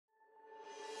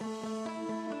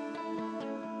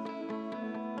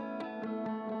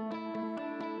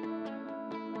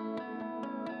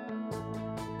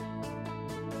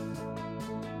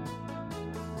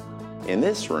in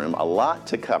this room, a lot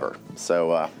to cover.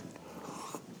 So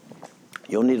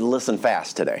you'll need to listen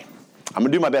fast today. I'm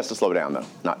going to do my best to slow down, though.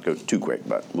 Not go too quick,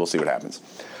 but we'll see what happens.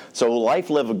 So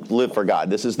live for God.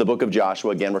 This is the book of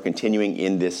Joshua. Again, we're continuing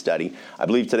in this study. I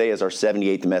believe today is our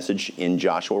 78th message in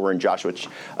Joshua. We're in Joshua.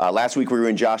 Last week we were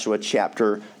in Joshua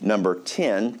chapter number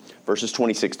 10, verses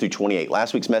 26 through 28.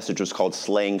 Last week's message was called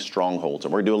Slaying Strongholds.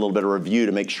 And we're going to do a little bit of review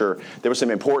to make sure there were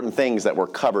some important things that were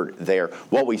covered there.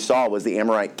 What we saw was the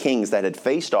Amorite kings that had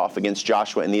faced off against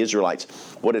Joshua and the Israelites.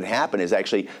 What had happened is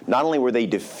actually not only were they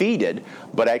defeated,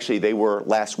 but actually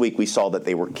last week we saw that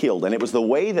they were killed. And it was the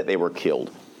way that they were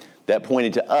killed that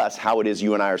pointed to us how it is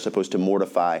you and I are supposed to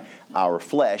mortify our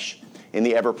flesh in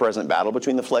the ever-present battle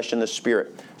between the flesh and the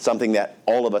spirit, something that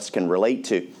all of us can relate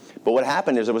to. But what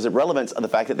happened is there was a relevance of the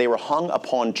fact that they were hung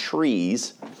upon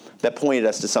trees that pointed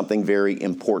us to something very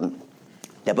important.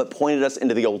 But pointed us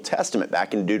into the Old Testament,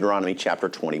 back in Deuteronomy chapter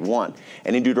 21.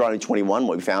 And in Deuteronomy 21,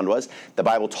 what we found was the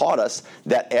Bible taught us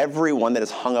that everyone that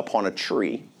is hung upon a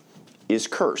tree is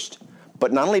cursed.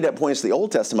 But not only did it point us to the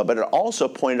Old Testament, but it also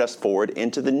pointed us forward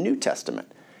into the New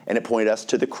Testament. And it pointed us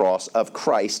to the cross of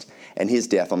Christ and his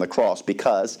death on the cross,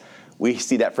 because we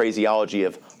see that phraseology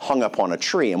of hung up on a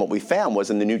tree. And what we found was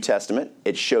in the New Testament,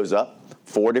 it shows up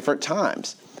 4 different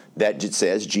times that it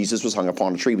says Jesus was hung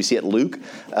upon a tree. We see it. Luke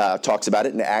talks about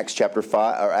it in Acts chapter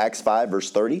 5, or Acts 5,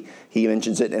 verse 30. He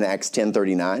mentions it in Acts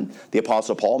 10:39. The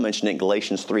Apostle Paul mentioned it in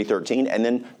Galatians 3:13, and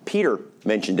then Peter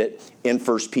mentioned it in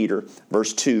 1 Peter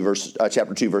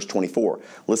chapter 2, verse 24.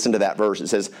 Listen to that verse. It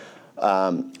says,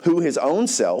 who his own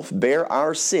self bare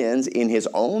our sins in his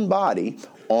own body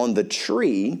on the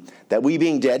tree, that we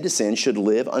being dead to sin should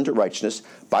live unto righteousness,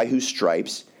 by whose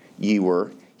stripes ye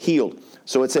were healed.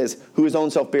 So it says, who his own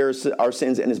self bears our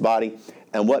sins in his body,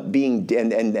 and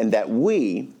that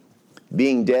we,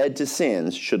 being dead to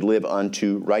sins, should live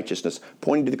unto righteousness,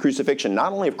 pointing to the crucifixion,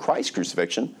 not only of Christ's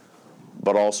crucifixion,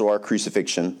 but also our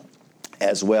crucifixion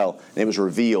as well. And it was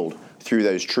revealed through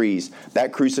those trees,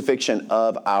 that crucifixion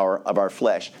of our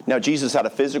flesh. Now, Jesus had a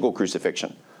physical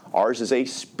crucifixion. Ours is a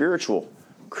spiritual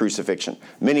crucifixion.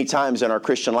 Many times in our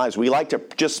Christian lives, we like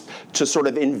to sort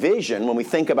of envision, when we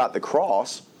think about the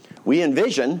cross, we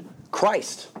envision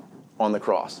Christ on the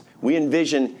cross. We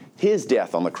envision his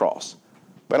death on the cross.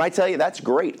 But I tell you, that's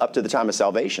great up to the time of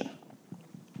salvation.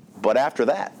 But after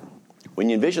that, when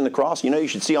you envision the cross, you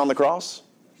should see on the cross?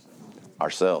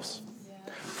 Ourselves.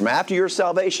 Yeah. From after your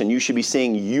salvation, you should be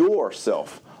seeing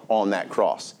yourself on that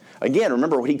cross. Again,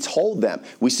 remember what he told them.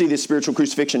 We see this spiritual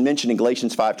crucifixion mentioned in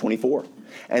Galatians 5:24.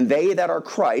 And they that are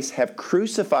Christ have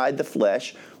crucified the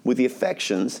flesh with the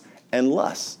affections and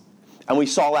lusts. And we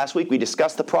saw last week, we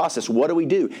discussed the process. What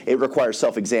do? It requires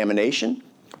self-examination,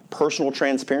 personal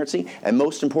transparency, and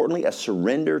most importantly, a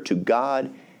surrender to God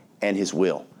and his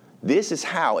will. This is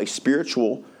how a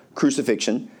spiritual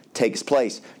crucifixion takes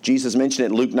place. Jesus mentioned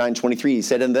it in Luke 9:23. He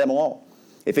said unto them all,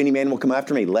 if any man will come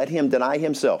after me, let him deny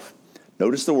himself.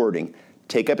 Notice the wording,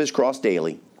 take up his cross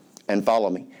daily and follow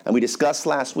me. And we discussed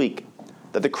last week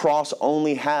that the cross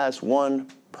only has one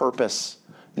purpose.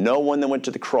 No one that went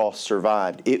to the cross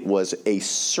survived. It was a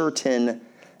certain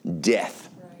death.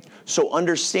 Right. So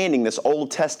understanding this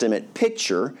Old Testament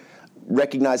picture,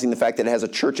 recognizing the fact that it has a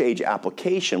church age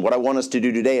application, what I want us to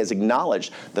do today is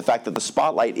acknowledge the fact that the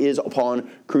spotlight is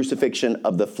upon crucifixion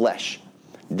of the flesh.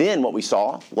 Then what we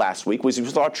saw last week was we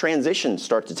saw a transition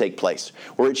start to take place,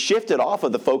 where it shifted off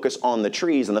of the focus on the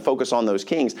trees and the focus on those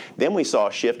kings. Then we saw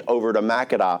a shift over to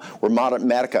Makkedah, where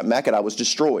Makkedah was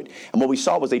destroyed. And what we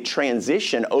saw was a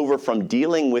transition over from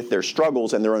dealing with their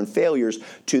struggles and their own failures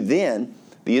to then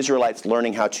the Israelites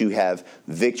learning how to have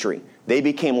victory. They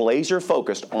became laser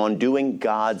focused on doing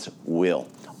God's will,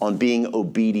 on being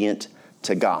obedient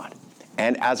to God.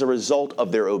 And as a result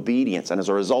of their obedience and as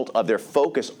a result of their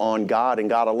focus on God and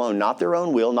God alone, not their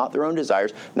own will, not their own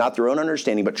desires, not their own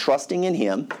understanding, but trusting in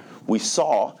him, we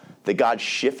saw that God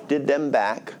shifted them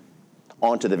back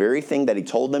onto the very thing that he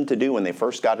told them to do when they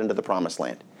first got into the promised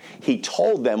land. He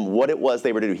told them what it was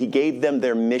they were to do. He gave them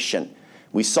their mission.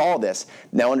 We saw this.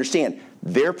 Now understand,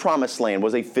 their promised land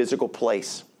was a physical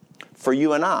place. For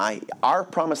you and I, our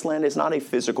promised land is not a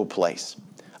physical place.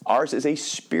 Ours is a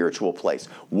spiritual place.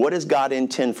 What does God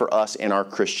intend for us in our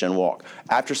Christian walk?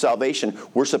 After salvation,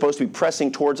 we're supposed to be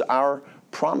pressing towards our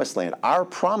promised land. Our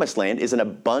promised land is an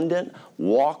abundant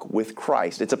walk with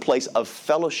Christ. It's a place of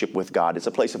fellowship with God. It's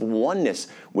a place of oneness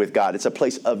with God. It's a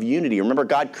place of unity. Remember,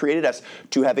 God created us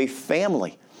to have a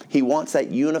family. He wants that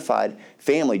unified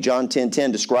family. John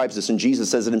 10:10 describes this, and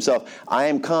Jesus says it himself, I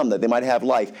am come that they might have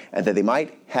life and that they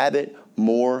might have it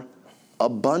more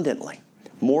abundantly.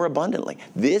 more abundantly.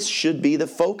 This should be the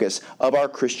focus of our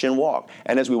Christian walk.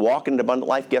 And as we walk into abundant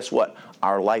life, guess what?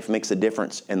 Our life makes a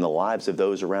difference in the lives of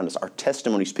those around us. Our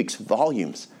testimony speaks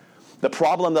volumes. The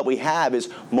problem that we have is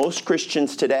most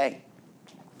Christians today,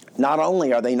 not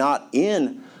only are they not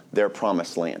in their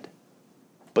promised land,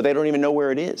 but they don't even know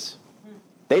where it is.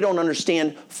 They don't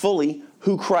understand fully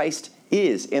who Christ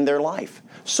is in their life.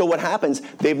 So what happens,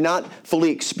 they've not fully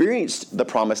experienced the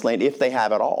promised land, if they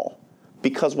have at all,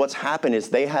 because what's happened is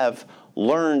they have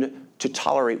learned to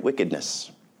tolerate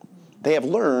wickedness. They have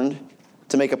learned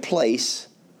to make a place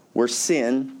where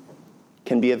sin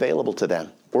can be available to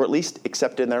them, or at least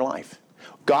accepted in their life.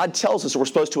 God tells us we're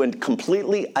supposed to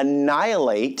completely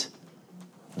annihilate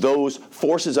those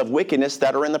forces of wickedness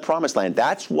that are in the promised land.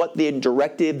 That's what the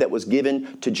directive that was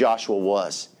given to Joshua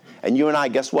was. And you and I,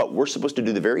 guess what? We're supposed to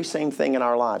do the very same thing in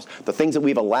our lives. The things that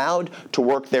we've allowed to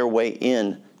work their way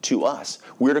in to us.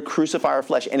 We're to crucify our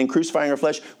flesh. And in crucifying our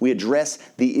flesh, we address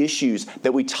the issues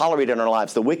that we tolerate in our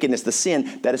lives, the wickedness, the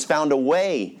sin that has found a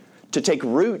way to take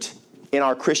root in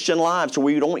our Christian lives to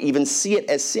where you don't even see it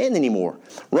as sin anymore.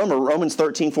 Romans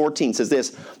 13:14 says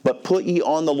this, "But put ye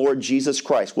on the Lord Jesus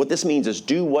Christ." What this means is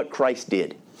do what Christ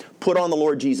did. Put on the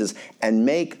Lord Jesus and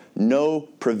make no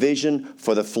provision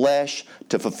for the flesh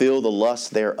to fulfill the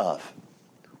lust thereof.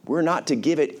 We're not to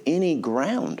give it any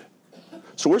ground.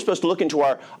 So we're supposed to look into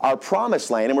our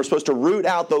promised land, and we're supposed to root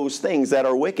out those things that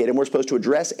are wicked, and we're supposed to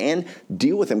address and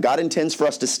deal with them. God intends for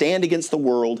us to stand against the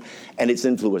world and its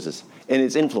influence,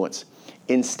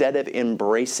 instead of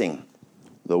embracing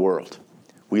the world.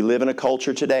 We live in a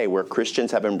culture today where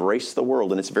Christians have embraced the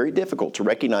world, and it's very difficult to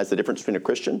recognize the difference between a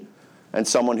Christian and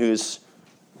someone who's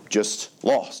just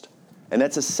lost. And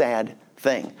that's a sad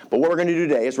thing. But what we're going to do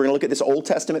today is we're going to look at this Old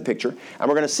Testament picture, and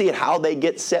we're going to see how they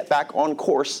get set back on the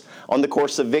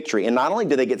course of victory. And not only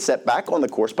do they get set back on the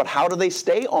course, but how do they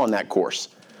stay on that course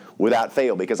without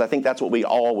fail? Because I think that's what we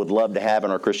all would love to have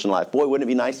in our Christian life. Boy, wouldn't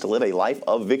it be nice to live a life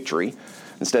of victory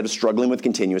instead of struggling with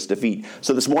continuous defeat.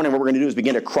 So this morning, what we're going to do is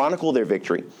begin to chronicle their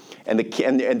victory and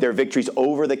their victories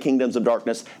over the kingdoms of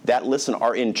darkness that, listen,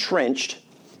 are entrenched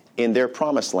in their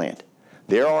promised land.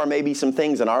 There are maybe some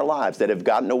things in our lives that have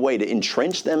gotten a way to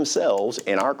entrench themselves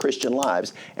in our Christian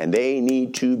lives, and they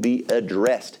need to be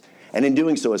addressed. And in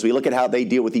doing so, as we look at how they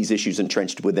deal with these issues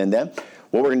entrenched within them,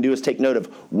 what we're going to do is take note of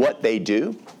what they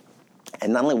do,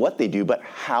 and not only what they do, but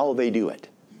how they do it.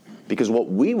 Because what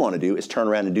we want to do is turn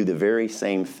around and do the very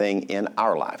same thing in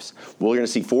our lives. We're going to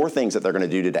see 4 things that they're going to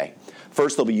do today.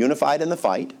 First, they'll be unified in the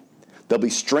fight. They'll be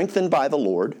strengthened by the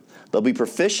Lord. They'll be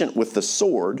proficient with the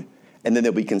sword. And then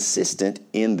they'll be consistent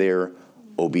in their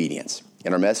obedience.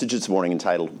 In our message this morning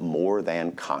entitled, More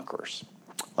Than Conquerors.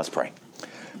 Let's pray.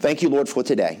 Thank you, Lord, for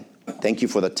today. Thank you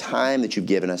for the time that you've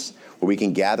given us where we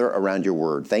can gather around your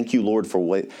word. Thank you, Lord,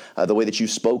 for the way that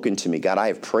you've spoken to me. God, I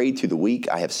have prayed through the week.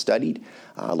 I have studied,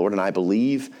 Lord, and I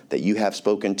believe that you have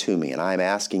spoken to me. And I am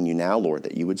asking you now, Lord,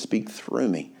 that you would speak through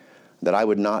me, that I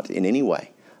would not in any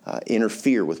way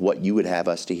interfere with what you would have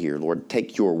us to hear. Lord,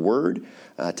 take your word,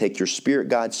 take your spirit,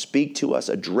 God, speak to us,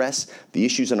 address the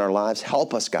issues in our lives.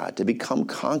 Help us, God, to become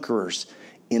conquerors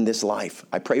in this life.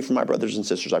 I pray for my brothers and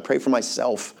sisters. I pray for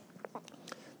myself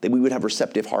that we would have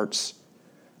receptive hearts.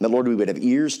 And that, Lord, we would have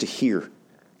ears to hear,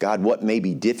 God, what may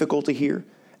be difficult to hear.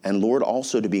 And, Lord,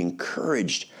 also to be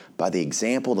encouraged by the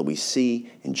example that we see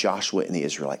in Joshua and the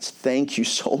Israelites. Thank you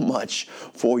so much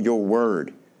for your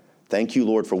word. Thank you,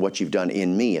 Lord, for what you've done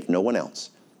in me, if no one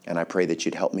else. And I pray that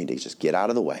you'd help me to just get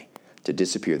out of the way, to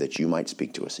disappear, that you might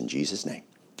speak to us. In Jesus' name,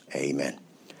 amen.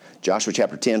 Joshua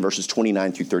chapter 10, verses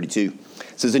 29 through 32.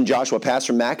 It says, And Joshua passed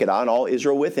from Makkedah, and all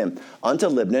Israel with him, unto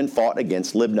Libnah, and fought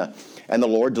against Libnah. And the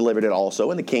Lord delivered it also,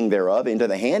 and the king thereof, into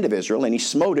the hand of Israel, and he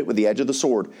smote it with the edge of the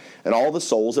sword. And all the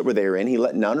souls that were therein, he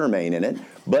let none remain in it,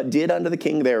 but did unto the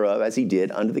king thereof as he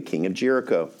did unto the king of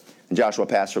Jericho. And Joshua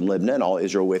passed from Libnah, and all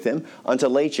Israel with him, unto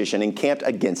Lachish, and encamped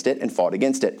against it, and fought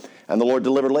against it. And the Lord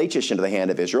delivered Lachish into the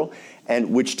hand of Israel,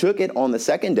 and which took it on the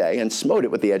second day, and smote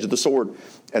it with the edge of the sword.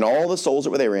 And all the souls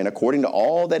that were therein, according to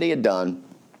all that he had done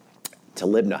to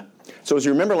Libnah. So as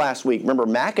you remember last week,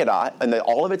 Makkedah and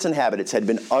all of its inhabitants had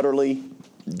been utterly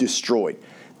destroyed.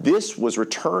 This was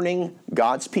returning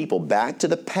God's people back to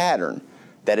the pattern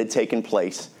that had taken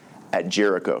place at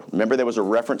Jericho. Remember, there was a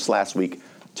reference last week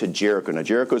to Jericho. Now,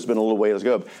 Jericho's been a little ways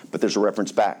ago, but there's a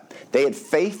reference back. They had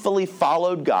faithfully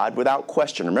followed God without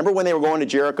question. Remember when they were going to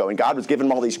Jericho and God was giving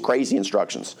them all these crazy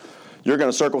instructions? You're going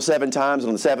to circle 7 times, and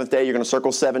on the 7th day, you're going to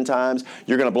circle 7 times.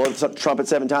 You're going to blow the trumpet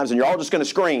 7 times, and you're all just going to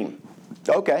scream.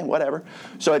 Okay, whatever.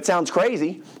 So it sounds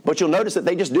crazy, but you'll notice that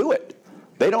they just do it.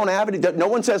 They don't have it. No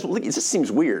one says, well, look, it just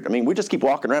seems weird. I mean, we just keep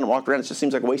walking around and walking around. It just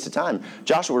seems like a waste of time.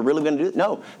 Joshua, we're really going to do it?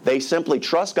 No. They simply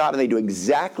trust God, and they do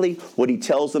exactly what he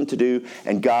tells them to do,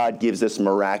 and God gives this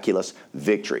miraculous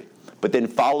victory. But then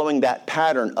following that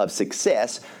pattern of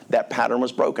success, that pattern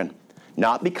was broken.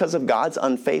 Not because of God's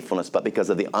unfaithfulness, but because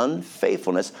of the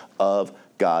unfaithfulness of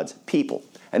God's people.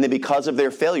 And then because of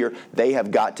their failure, they have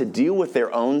got to deal with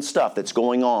their own stuff that's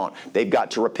going on. They've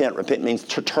got to repent. Repent means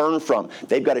to turn from.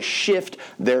 They've got to shift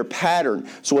their pattern.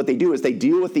 So what they do is they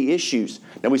deal with the issues.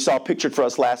 Now we saw pictured for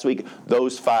us last week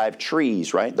those 5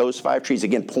 trees, right? Those 5 trees,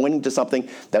 again, pointing to something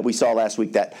that we saw last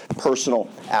week, that personal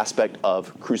aspect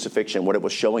of crucifixion, what it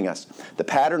was showing us. The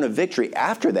pattern of victory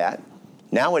after that,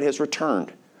 now it has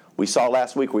returned. We saw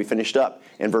last week, we finished up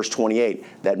in verse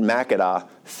 28, that Makkedah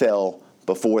fell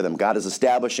before them. God is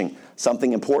establishing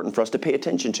something important for us to pay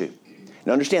attention to.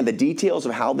 And understand the details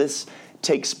of how this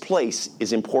takes place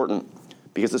is important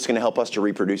because it's going to help us to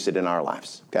reproduce it in our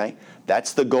lives. Okay?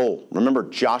 That's the goal. Remember,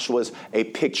 Joshua's a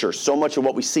picture. So much of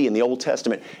what we see in the Old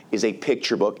Testament is a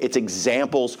picture book. It's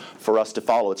examples for us to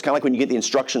follow. It's kind of like when you get the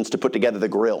instructions to put together the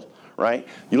grill, right?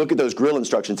 You look at those grill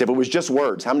instructions. If it was just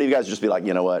words, how many of you guys would just be like,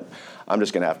 you know what? I'm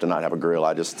just going to have to not have a grill.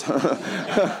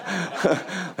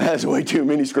 That's way too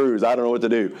many screws. I don't know what to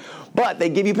do. But they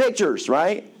give you pictures,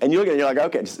 right? And you look at it and you're like,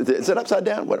 okay, is it upside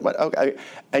down? What? Okay.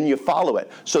 And you follow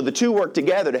it. So the two work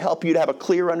together to help you to have a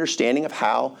clear understanding of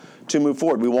how to move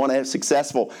forward. We want to have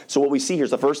successful. So what we see here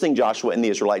is the first thing Joshua and the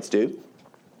Israelites do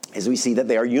is we see that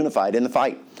they are unified in the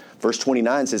fight. Verse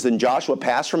 29 says, Then Joshua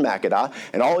passed from Makkedah,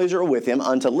 and all Israel with him,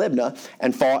 unto Libnah,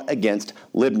 and fought against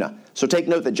Libnah. So take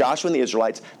note that Joshua and the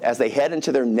Israelites, as they head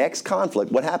into their next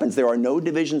conflict, what happens? There are no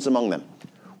divisions among them.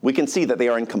 We can see that they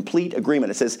are in complete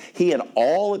agreement. It says, he and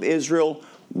all of Israel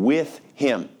with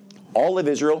him. All of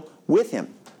Israel with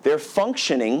him. They're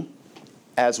functioning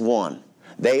as one.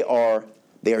 They are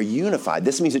unified.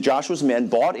 This means that Joshua's men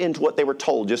bought into what they were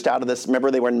told just out of this. Remember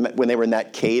when they were in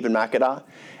that cave in Makkedah?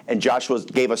 And Joshua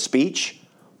gave a speech.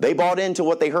 They bought into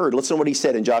what they heard. Listen to what he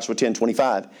said in Joshua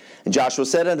 10:25. And Joshua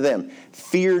said unto them,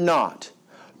 Fear not,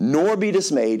 nor be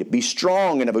dismayed. Be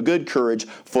strong and of a good courage,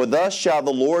 for thus shall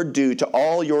the Lord do to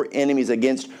all your enemies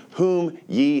against whom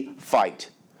ye fight.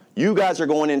 You guys are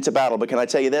going into battle, but can I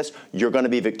tell you this? You're going to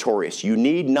be victorious. You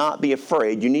need not be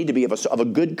afraid. You need to be of a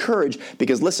good courage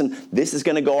because, listen, this is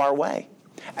going to go our way.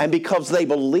 And because they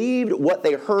believed what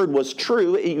they heard was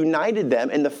true, it united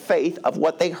them in the faith of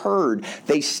what they heard.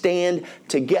 They stand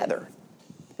together.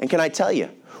 And can I tell you,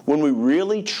 when we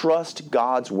really trust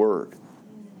God's word,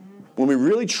 when we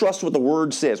really trust what the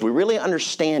word says, we really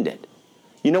understand it,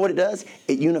 you know what it does?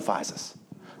 It unifies us.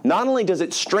 Not only does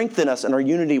it strengthen us in our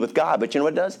unity with God, but you know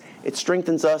what it does? It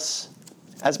strengthens us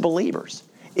as believers.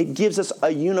 It gives us a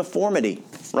uniformity,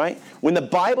 right? When the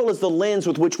Bible is the lens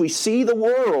with which we see the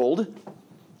world,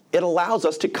 it allows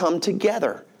us to come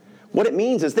together. What it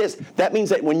means is this. That means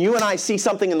that when you and I see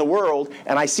something in the world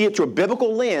and I see it through a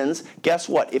biblical lens, guess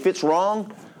what? If it's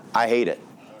wrong, I hate it.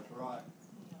 That's right.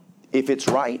 If it's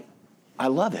right, I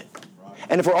love it. Right.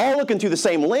 And if we're all looking through the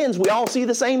same lens, we all see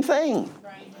the same thing.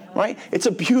 Right? It's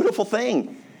a beautiful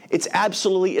thing. It's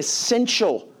absolutely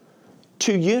essential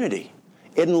to unity.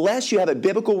 Unless you have a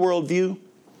biblical worldview,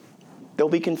 there'll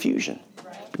be confusion.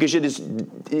 Because it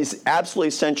is absolutely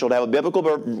essential to have a biblical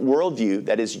worldview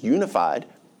that is unified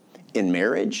in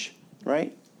marriage,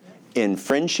 right? In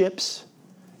friendships,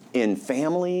 in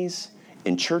families,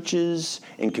 in churches,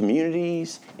 in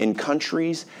communities, in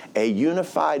countries. A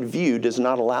unified view does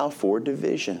not allow for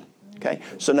division. Okay,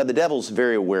 so now the devil's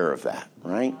very aware of that,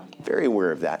 right? Very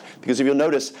aware of that. Because if you'll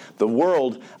notice, the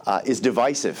world is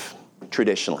divisive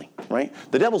traditionally, right?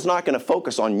 The devil's not going to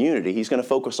focus on unity. He's going to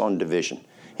focus on division.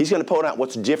 He's going to point out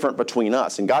what's different between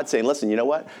us. And God's saying, listen, you know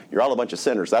what? You're all a bunch of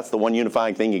sinners. That's the one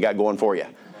unifying thing you got going for you.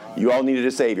 You all needed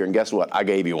a Savior, and guess what? I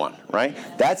gave you one, right?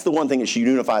 That's the one thing that should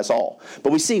unify us all.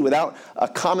 But we see without a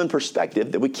common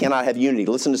perspective that we cannot have unity.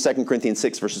 Listen to 2 Corinthians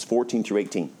 6, verses 14 through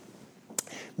 18.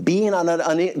 Be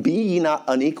ye not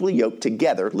unequally yoked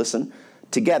together, listen,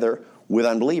 together with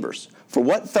unbelievers. For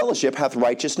what fellowship hath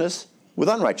righteousness with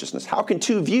unrighteousness? How can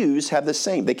two views have the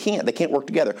same? They can't work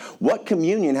together. What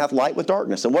communion hath light with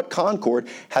darkness? And what concord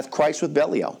hath Christ with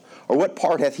Belial? Or what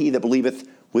part hath he that believeth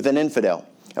with an infidel?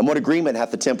 And what agreement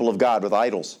hath the temple of God with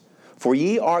idols? For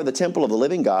ye are the temple of the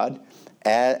living God,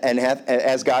 and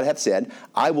as God hath said,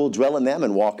 I will dwell in them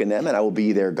and walk in them, and I will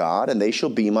be their God, and they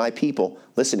shall be my people.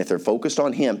 Listen, if they're focused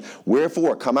on him,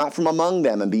 wherefore come out from among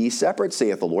them and be ye separate,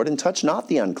 saith the Lord, and touch not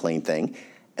the unclean thing,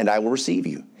 and I will receive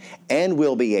you, and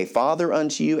will be a father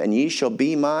unto you, and ye shall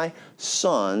be my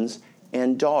sons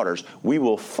and daughters. We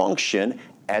will function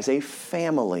as a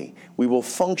family. We will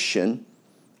function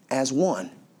as one.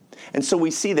 And so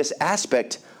we see this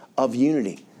aspect of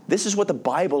unity. This is what the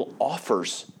Bible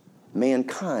offers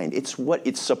mankind. It's what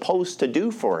it's supposed to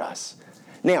do for us.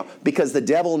 Now, because the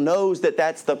devil knows that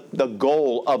that's the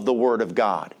goal of the Word of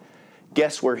God,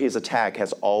 guess where his attack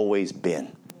has always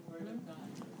been?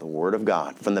 The Word of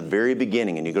God. From the very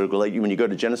beginning, and when you go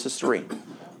to Genesis 3,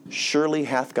 surely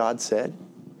hath God said.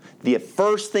 The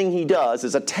first thing he does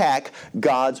is attack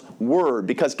God's Word.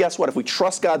 Because guess what? If we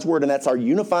trust God's Word and that's our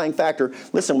unifying factor,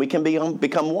 listen, we can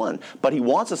become one. But he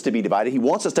wants us to be divided. He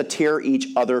wants us to tear each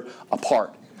other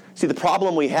apart. See, the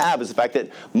problem we have is the fact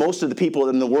that most of the people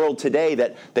in the world today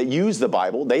that use the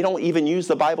Bible, they don't even use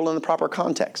the Bible in the proper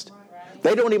context.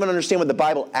 They don't even understand what the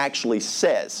Bible actually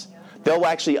says. They'll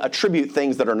actually attribute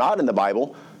things that are not in the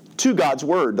Bible to God's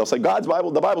Word. They'll say, God's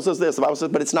Bible, the Bible says this, the Bible says,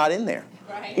 but it's not in there.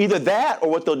 Right. Either that, or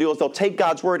what they'll do is they'll take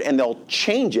God's Word and they'll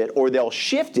change it, or they'll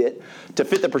shift it to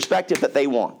fit the perspective that they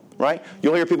want, right?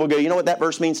 You'll hear people go, you know what that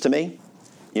verse means to me?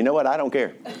 You know what? I don't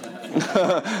care.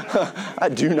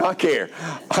 I do not care.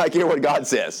 I care what God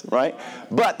says, right?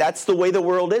 But that's the way the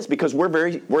world is, because we're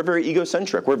very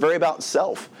egocentric. We're very about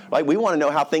self, right? We want to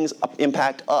know how things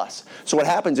impact us. So what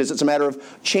happens is it's a matter of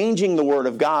changing the Word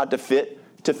of God to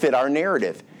fit our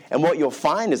narrative. And what you'll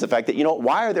find is the fact that,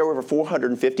 why are there over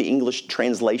 450 English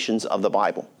translations of the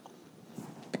Bible?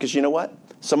 Because you know what?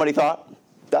 Somebody thought,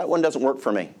 that one doesn't work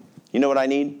for me. You know what I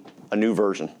need? A new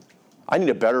version. I need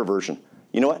a better version.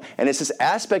 You know what? And it's this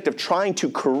aspect of trying to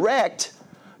correct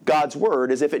God's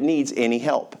Word as if it needs any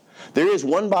help. There is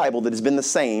one Bible that has been the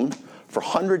same for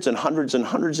hundreds and hundreds and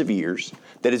hundreds of years,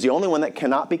 that is the only one that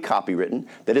cannot be copywritten,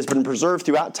 that has been preserved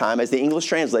throughout time as the English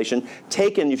translation,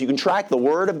 taken, if you can track the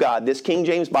Word of God, this King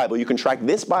James Bible, you can track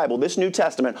this Bible, this New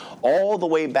Testament, all the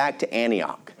way back to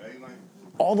Antioch.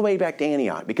 All the way back to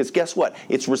Antioch. Because guess what?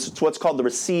 It's what's called the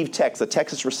received text, the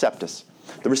Textus Receptus.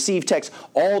 The received text,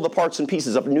 all the parts and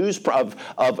pieces of news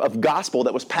of gospel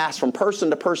that was passed from person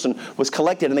to person was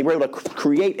collected, and they were able to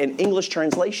create an English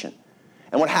translation.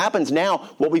 And what happens now,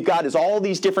 what we've got is all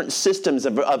these different systems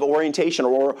of orientation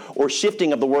or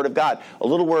shifting of the Word of God. A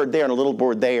little word there and a little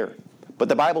word there. But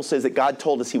the Bible says that God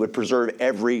told us He would preserve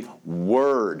every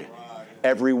word.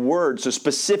 Every word. So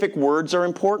specific words are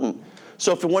important.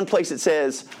 So if in one place it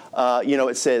says,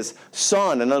 it says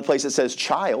son, another place it says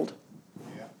child,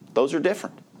 those are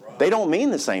different. They don't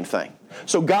mean the same thing.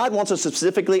 So God wants us to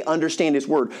specifically understand His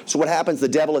Word. So what happens? The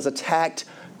devil has attacked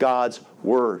God's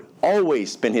Word.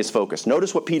 Always been his focus.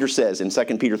 Notice what Peter says in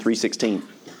 2 Peter 3:16.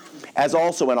 As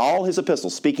also in all his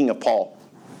epistles, speaking of Paul.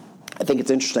 I think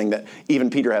it's interesting that even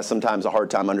Peter has sometimes a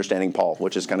hard time understanding Paul,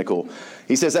 which is kind of cool.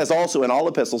 He says, as also in all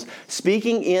epistles,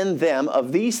 speaking in them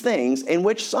of these things, in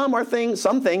which some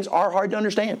things are hard to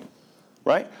understand.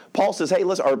 Right? Paul says, hey,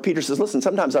 listen, or Peter says, listen,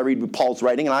 sometimes I read Paul's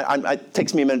writing and it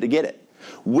takes me a minute to get it.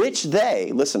 Which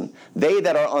they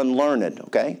that are unlearned,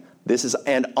 okay? This is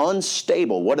an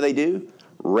unstable. What do?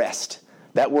 Rest.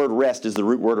 That word rest is the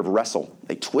root word of wrestle.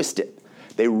 They twist it.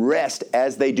 They rest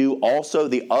as they do also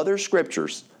the other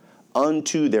scriptures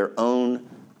unto their own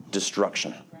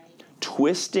destruction. Right.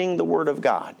 Twisting the Word of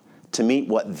God to meet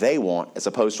what they want as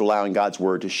opposed to allowing God's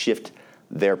Word to shift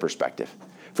their perspective.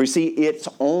 For you see, it's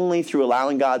only through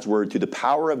allowing God's Word, through the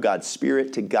power of God's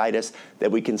Spirit to guide us,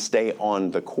 that we can stay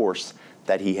on the course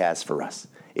that He has for us.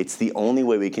 It's the only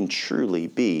way we can truly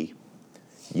be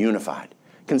unified.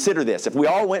 Consider this. If we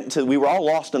were all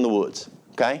lost in the woods,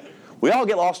 okay? We all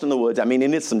get lost in the woods.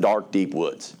 And it's some dark, deep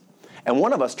woods. And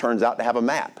one of us turns out to have a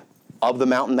map of the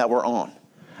mountain that we're on.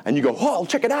 And you go, oh,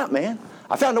 check it out, man.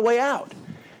 I found a way out.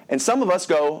 And some of us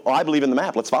go, oh, I believe in the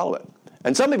map. Let's follow it.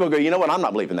 And some people go, you know what? I'm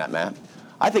not believing that map.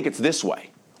 I think it's this way.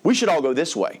 We should all go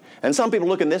this way. And some people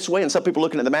looking this way and some people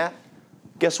looking at the map.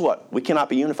 Guess what? We cannot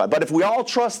be unified. But if we all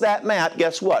trust that map,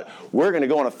 guess what? We're going to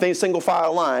go on a single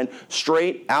file line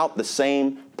straight out the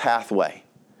same pathway.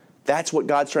 That's what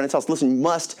God's trying to tell us. Listen, you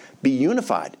must be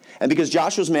unified. And because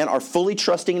Joshua's men are fully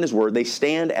trusting in His Word, they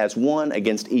stand as one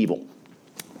against evil.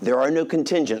 There are no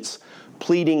contingents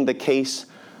pleading the case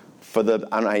for the,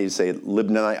 I don't know how you say,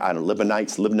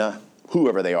 Libna,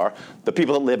 whoever they are, the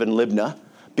people that live in Libna.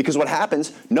 Because what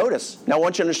happens, notice, now I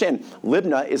want you to understand,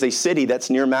 Libna is a city that's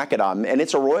near Macedon, and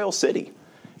it's a royal city.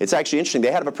 It's actually interesting.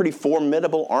 They have a pretty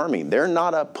formidable army. They're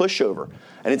not a pushover.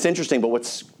 And it's interesting, but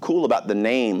what's cool about the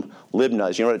name Libna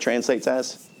is, you know what it translates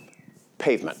as?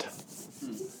 Pavement.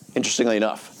 Interestingly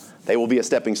enough, they will be a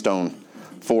stepping stone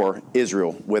for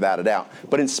Israel, without a doubt.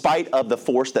 But in spite of the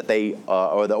force that they,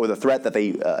 or the threat that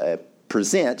they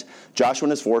present, Joshua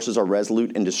and his forces are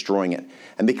resolute in destroying it.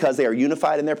 And because they are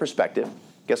unified in their perspective,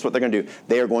 guess what they're going to do?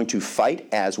 They are going to fight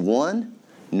as one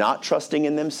Not trusting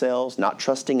in themselves, not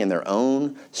trusting in their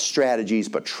own strategies,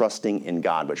 but trusting in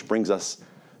God, which brings us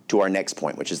to our next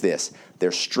point, which is this.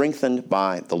 They're strengthened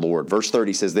by the Lord. Verse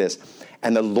 30 says this,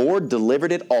 and the Lord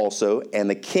delivered it also, and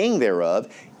the king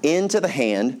thereof, into the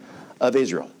hand of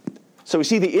Israel. So we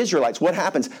see the Israelites, what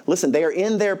happens? Listen, they are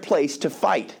in their place to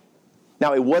fight.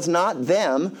 Now, it was not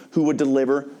them who would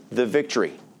deliver the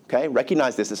victory. Okay,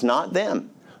 recognize this. It's not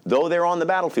them. Though they're on the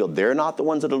battlefield, they're not the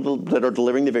ones that are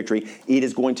delivering the victory. It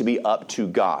is going to be up to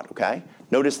God, okay?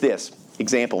 Notice this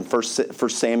example in 1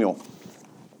 Samuel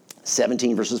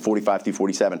 17, verses 45 through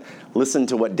 47. Listen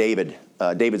to what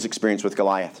David's experience with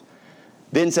Goliath.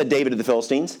 Then said David to the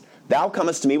Philistines, thou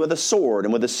comest to me with a sword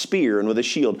and with a spear and with a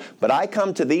shield, but I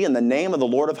come to thee in the name of the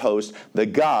Lord of hosts, the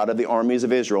God of the armies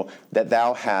of Israel,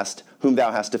 whom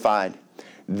thou hast defied.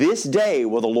 This day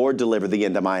will the Lord deliver thee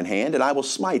into mine hand, and I will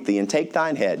smite thee and take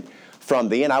thine head from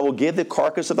thee, and I will give the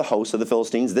carcass of the host of the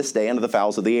Philistines this day unto the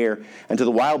fowls of the air, and to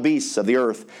the wild beasts of the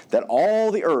earth, that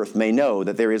all the earth may know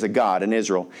that there is a God in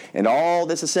Israel. And all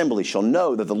this assembly shall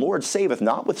know that the Lord saveth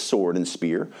not with sword and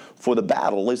spear, for the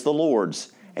battle is the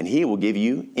Lord's, and he will give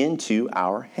you into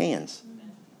our hands.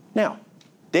 Amen. Now,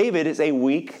 David is a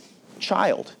weak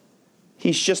child.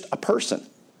 He's just a person.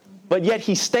 But yet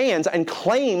he stands and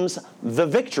claims the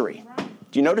victory.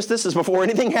 Do you notice this is before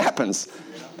anything happens?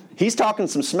 He's talking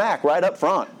some smack right up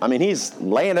front. I mean, he's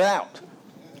laying it out.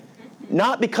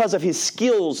 Not because of his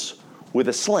skills with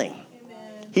a sling.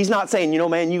 He's not saying,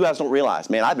 man, you guys don't realize,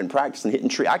 man, I've been practicing hitting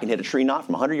tree. I can hit a tree knot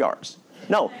from 100 yards.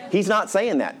 No, he's not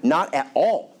saying that. Not at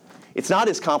all. It's not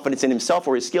his confidence in himself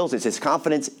or his skills. It's his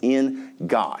confidence in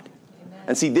God.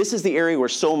 And see, this is the area where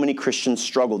so many Christians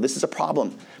struggle. This is a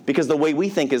problem because the way we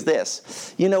think is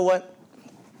this. You know what?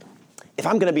 If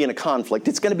I'm going to be in a conflict,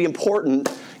 it's going to be important,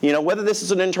 whether this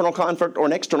is an internal conflict or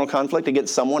an external conflict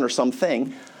against someone or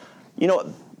something,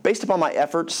 based upon my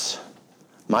efforts,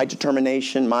 my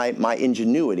determination, my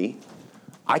ingenuity,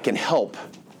 I can help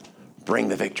bring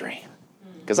the victory.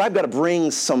 Because I've got to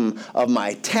bring some of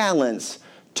my talents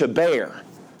to bear.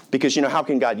 Because, how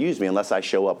can God use me unless I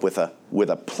show up with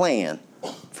a plan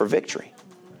for victory?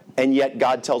 And yet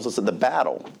God tells us that the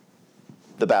battle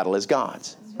is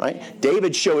God's, right?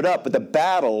 David showed up, but the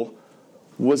battle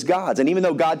was God's. And even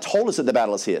though God told us that the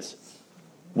battle is his,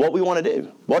 what do we want to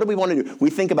do? What do we want to do? We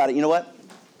think about it, you know what?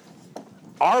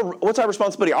 What's our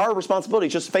responsibility? Our responsibility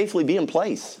is just faithfully be in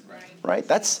place, right?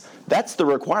 That's the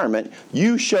requirement.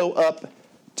 You show up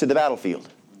to the battlefield.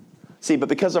 See, but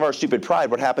because of our stupid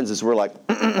pride, what happens is we're like,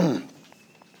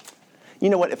 you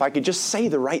know what, if I could just say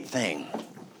the right thing,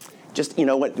 just,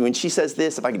 when she says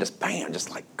this, if I could just, bam,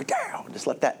 just like, down, just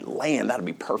let that land, that'd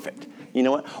be perfect. You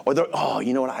know what?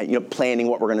 Or planning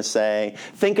what we're going to say,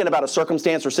 thinking about a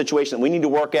circumstance or situation that we need to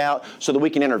work out so that we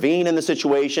can intervene in the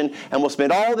situation, and we'll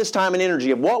spend all this time and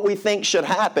energy of what we think should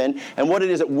happen and what it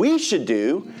is that we should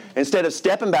do instead of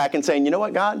stepping back and saying, you know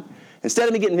what, God? Instead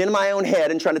of me getting into my own head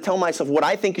and trying to tell myself what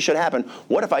I think should happen,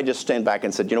 what if I just stand back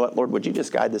and said, you know what, Lord, would you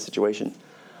just guide this situation?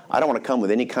 I don't want to come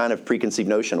with any kind of preconceived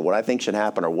notion of what I think should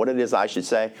happen or what it is I should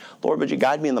say. Lord, would you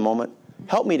guide me in the moment?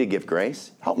 Help me to give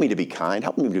grace. Help me to be kind.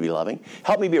 Help me to be loving.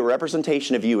 Help me be a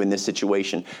representation of you in this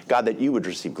situation. God, that you would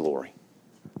receive glory.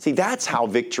 See, that's how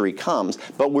victory comes,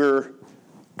 but we're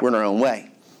in our own way.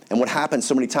 And what happens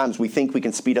so many times, we think we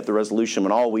can speed up the resolution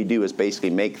when all we do is basically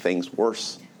make things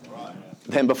worse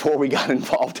than before we got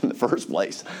involved in the first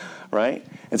place, right?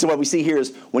 And so what we see here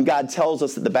is when God tells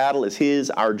us that the battle is his,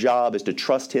 our job is to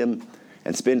trust him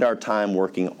and spend our time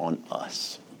working on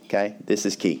us, okay? This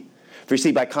is key. For you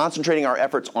see, by concentrating our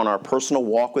efforts on our personal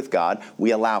walk with God,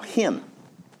 we allow him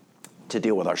to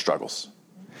deal with our struggles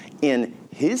in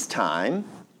his time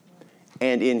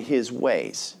and in his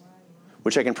ways,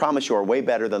 which I can promise you are way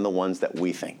better than the ones that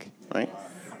we think, right?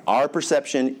 Our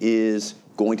perception is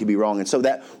going to be wrong. And so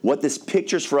that what this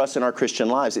pictures for us in our Christian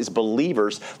lives is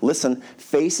believers, listen,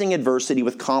 facing adversity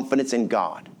with confidence in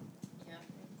God. Yeah.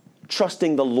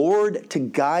 Trusting the Lord to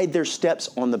guide their steps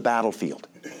on the battlefield.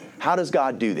 How does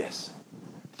God do this?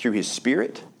 Through his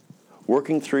Spirit,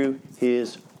 working through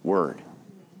his Word.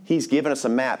 He's given us a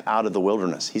map out of the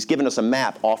wilderness. He's given us a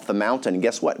map off the mountain. And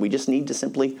guess what? We just need to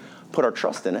simply put our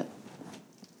trust in it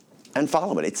and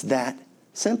follow it. It's that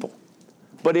simple.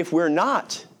 But if we're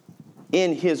not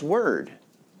in his Word,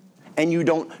 and you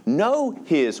don't know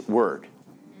his Word,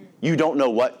 you don't know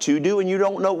what to do, and you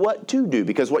don't know what to do,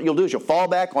 because what you'll do is you'll fall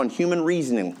back on human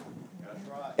reasoning. That's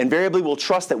right. Invariably, we'll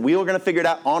trust that we are going to figure it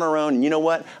out on our own, and you know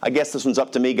what? I guess this one's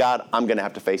up to me, God. I'm going to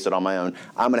have to face it on my own.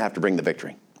 I'm going to have to bring the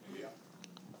victory. Yeah.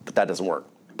 But that doesn't work.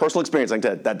 Personal experience, like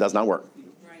that does not work.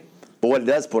 Right. But what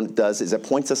it does is it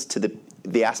points us to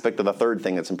the aspect of the third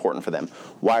thing that's important for them.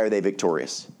 Why are they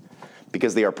victorious?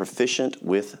 Because they are proficient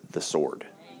with the sword.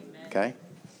 Okay?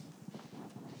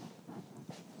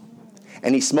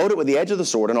 And he smote it with the edge of the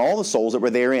sword, and all the souls that were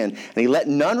therein. And he let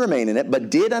none remain in it, but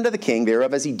did unto the king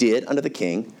thereof as he did unto the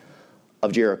king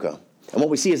of Jericho. And what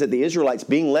we see is that the Israelites,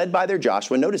 being led by their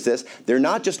Joshua, notice this, they're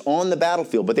not just on the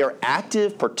battlefield, but they're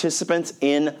active participants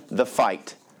in the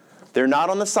fight. They're not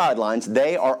on the sidelines.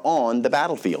 They are on the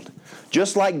battlefield.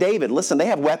 Just like David, listen, they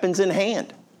have weapons in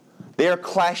hand. They are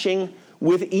clashing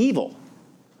with evil.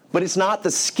 But it's not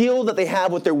the skill that they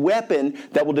have with their weapon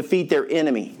that will defeat their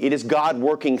enemy. It is God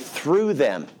working through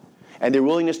them and their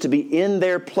willingness to be in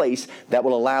their place that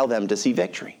will allow them to see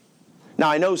victory. Now,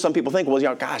 I know some people think,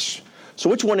 well, gosh, so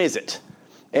which one is it?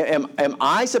 Am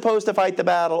I supposed to fight the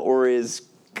battle, or is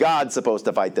God supposed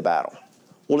to fight the battle?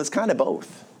 Well, it's kind of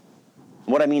both.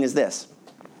 What I mean is this.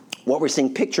 What we're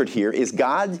seeing pictured here is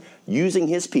God using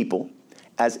his people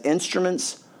as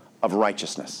instruments of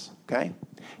righteousness. Okay?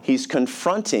 He's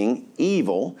confronting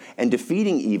evil and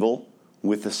defeating evil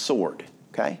with the sword.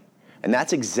 Okay? And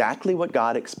that's exactly what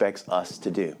God expects us to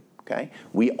do. Okay?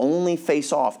 We only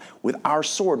face off with our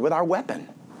sword, with our weapon.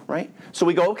 Right? So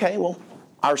we go, okay, well,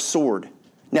 our sword.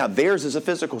 Now, theirs is a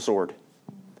physical sword.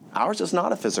 Ours is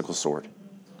not a physical sword.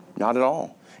 Not at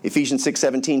all. Ephesians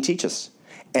 6:17 teaches,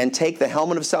 and take the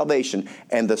helmet of salvation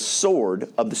and the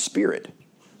sword of the Spirit,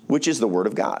 which is the Word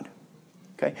of God.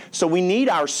 Okay? So we need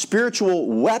our spiritual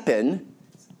weapon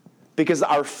because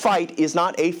our fight is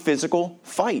not a physical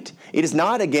fight. It is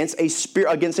not against a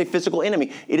physical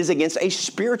enemy. It is against a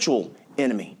spiritual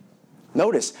enemy.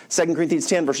 Notice 2 Corinthians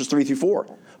 10, verses 3 through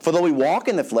 4. For though we walk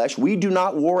in the flesh, we do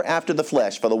not war after the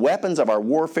flesh. For the weapons of our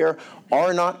warfare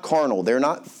are not carnal. They're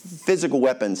not physical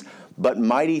weapons, but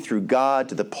mighty through God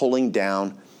to the pulling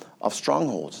down of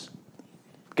strongholds.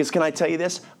 Because can I tell you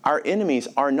this? Our enemies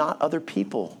are not other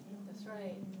people. That's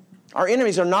right. Our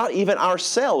enemies are not even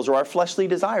ourselves or our fleshly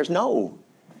desires. No.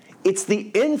 It's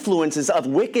the influences of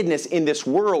wickedness in this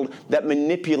world that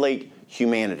manipulate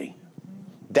humanity.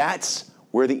 That's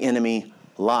where the enemy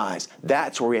lies.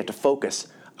 That's where we have to focus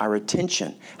our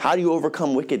attention. How do you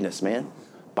overcome wickedness, man?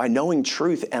 By knowing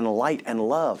truth and light and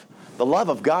love. The love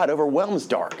of God overwhelms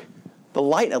dark. The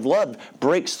light of love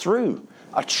breaks through.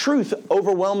 A truth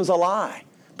overwhelms a lie.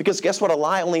 Because guess what? A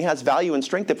lie only has value and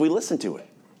strength if we listen to it.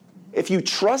 If you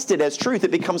trust it as truth,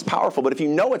 it becomes powerful. But if you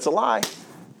know it's a lie,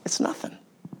 it's nothing.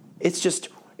 It's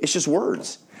just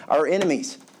words. Our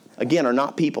enemies, again, are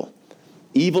not people.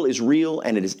 Evil is real,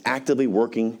 and it is actively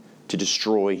working to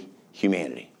destroy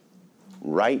humanity.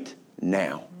 Right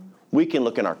now. We can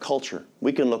look in our culture.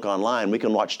 We can look online. We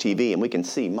can watch TV, and we can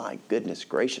see, my goodness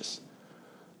gracious,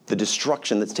 the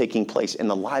destruction that's taking place in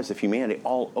the lives of humanity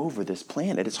all over this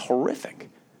planet. It's horrific.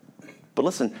 But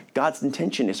listen, God's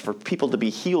intention is for people to be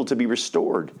healed, to be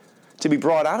restored, to be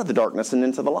brought out of the darkness and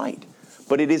into the light.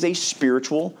 But it is a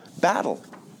spiritual battle.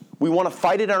 We want to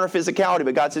fight it on our physicality,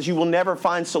 but God says you will never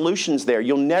find solutions there.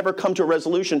 You'll never come to a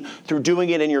resolution through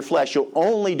doing it in your flesh. You'll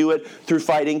only do it through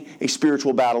fighting a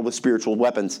spiritual battle with spiritual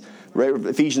weapons.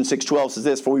 Ephesians 6:12 says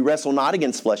this, for we wrestle not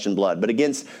against flesh and blood, but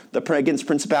against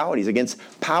principalities, against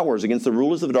powers, against the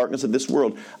rulers of the darkness of this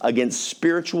world, against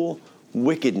spiritual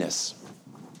wickedness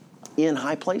in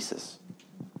high places.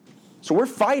 So we're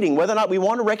fighting, whether or not we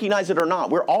want to recognize it or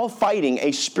not, we're all fighting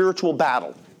a spiritual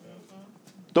battle.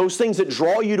 Those things that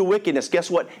draw you to wickedness, guess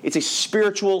what? It's a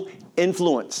spiritual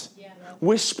influence. Yeah.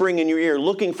 Whispering in your ear,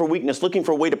 looking for weakness, looking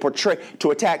for a way to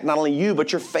attack not only you,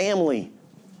 but your family,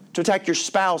 to attack your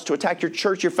spouse, to attack your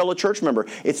church, your fellow church member.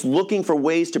 It's looking for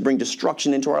ways to bring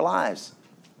destruction into our lives.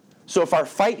 So if our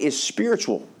fight is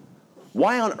spiritual,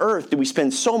 why on earth do we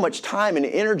spend so much time and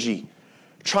energy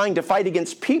trying to fight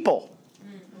against people,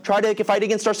 trying to fight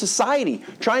against our society,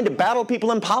 trying to battle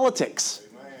people in politics?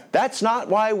 That's not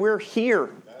why we're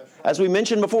here. As we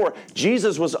mentioned before,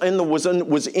 Jesus was in the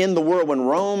world when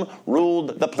Rome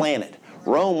ruled the planet.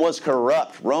 Rome was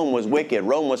corrupt. Rome was wicked.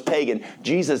 Rome was pagan.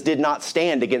 Jesus did not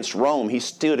stand against Rome. He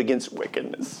stood against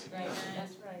wickedness. Right.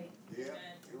 That's right. Yeah,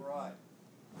 you're right.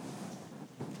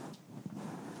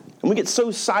 And we get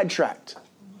so sidetracked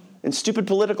in stupid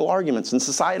political arguments and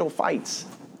societal fights.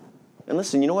 And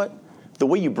listen, you know what? The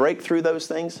way you break through those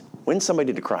things, win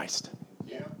somebody to Christ.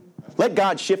 Let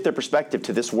God shift their perspective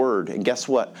to this word. And guess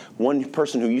what? One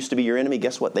person who used to be your enemy,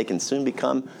 guess what? They can soon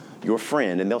become your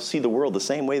friend. And they'll see the world the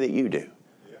same way that you do.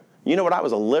 Yeah. You know what? I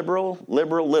was a liberal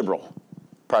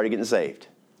prior to getting saved.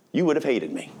 You would have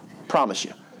hated me. Promise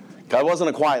you. I wasn't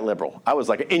a quiet liberal. I was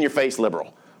like an in-your-face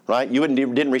liberal. Right? You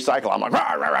didn't recycle. I'm like,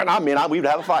 rah, rah, rah. I mean, we would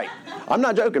have a fight. I'm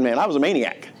not joking, man. I was a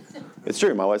maniac. It's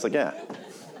true. My wife's like, yeah.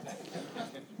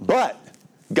 But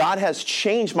God has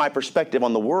changed my perspective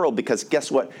on the world because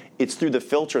guess what? It's through the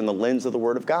filter and the lens of the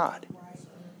Word of God.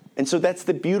 And so that's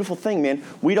the beautiful thing, man.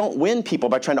 We don't win people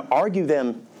by trying to argue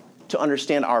them to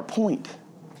understand our point.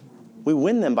 We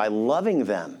win them by loving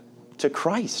them to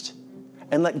Christ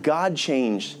and let God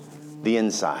change the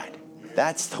inside.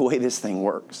 That's the way this thing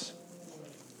works.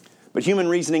 But human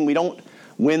reasoning, we don't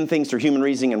win things through human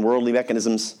reasoning and worldly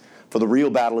mechanisms, for the real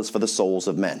battle is for the souls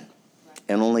of men.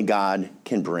 And only God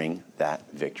can bring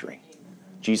that victory.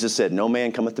 Jesus said, no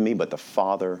man cometh to me, but the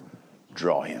Father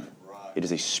draw him. It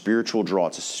is a spiritual draw.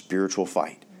 It's a spiritual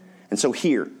fight. And so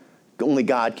here, only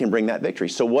God can bring that victory.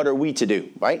 So what are we to do,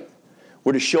 right?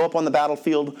 We're to show up on the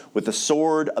battlefield with the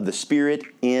sword of the Spirit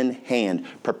in hand,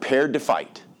 prepared to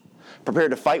fight.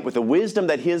 Prepared to fight with the wisdom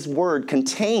that His Word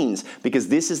contains, because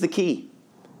this is the key.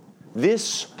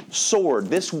 This sword,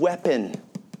 this weapon,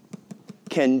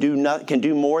 can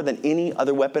do more than any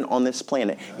other weapon on this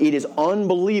planet. It is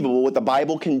unbelievable what the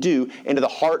Bible can do into the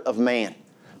heart of man.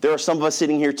 There are some of us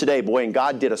sitting here today, boy, and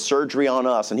God did a surgery on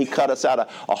us, and He cut us out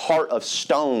a heart of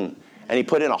stone, and He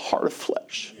put in a heart of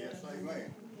flesh. Yes,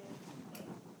 amen.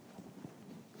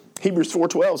 Hebrews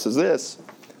 4:12 says this,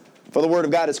 for the Word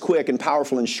of God is quick and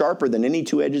powerful and sharper than any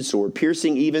two-edged sword,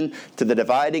 piercing even to the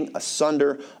dividing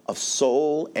asunder of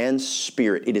soul and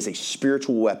spirit. It is a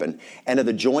spiritual weapon, and of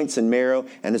the joints and marrow,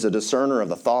 and is a discerner of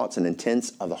the thoughts and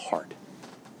intents of the heart.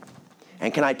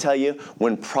 And can I tell you,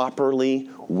 when properly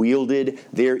wielded,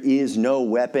 there is no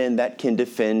weapon that can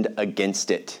defend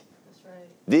against it. That's right.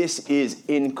 This is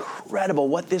incredible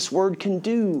what this Word can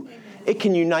do. It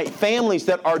can unite families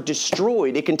that are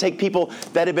destroyed. It can take people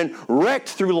that have been wrecked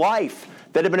through life,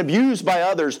 that have been abused by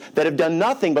others, that have done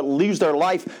nothing but lose their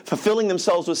life fulfilling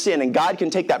themselves with sin. And God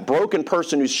can take that broken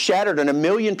person who's shattered in a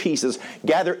million pieces,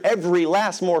 gather every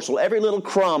last morsel, every little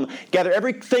crumb, gather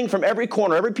everything from every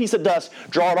corner, every piece of dust,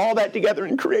 draw it all that together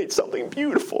and create something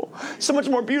beautiful. So much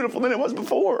more beautiful than it was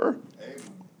before.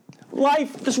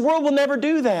 Life, this world will never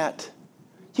do that.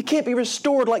 You can't be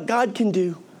restored like God can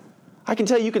do. I can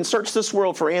tell you can search this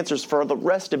world for answers for the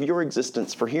rest of your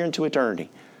existence, for here into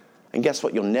eternity. And guess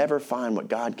what? You'll never find what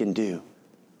God can do,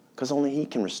 because only He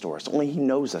can restore us. Only He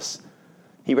knows us.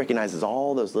 He recognizes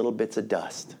all those little bits of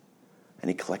dust, and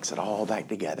He collects it all back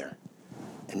together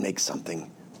and makes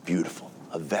something beautiful,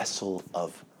 a vessel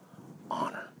of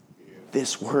honor.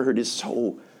 This Word is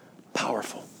so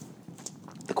powerful.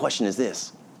 The question is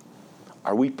this: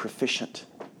 are we proficient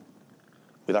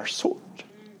with our sword?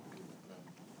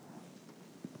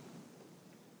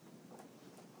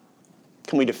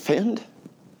 Can we defend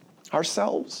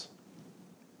ourselves?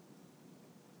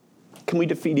 Can we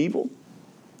defeat evil?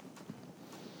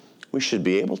 We should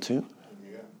be able to.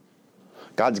 Yeah.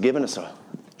 God's given us a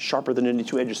sharper than any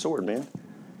two-edged sword, man.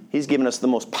 He's given us the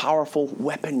most powerful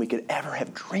weapon we could ever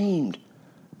have dreamed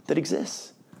that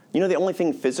exists. You know, the only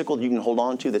thing physical you can hold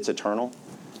on to that's eternal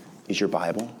is your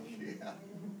Bible. Yeah.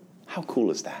 How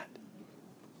cool is that?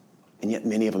 And yet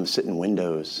many of them sit in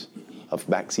windows of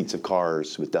back seats of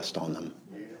cars with dust on them.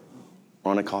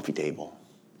 On a coffee table,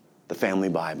 the family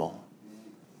Bible.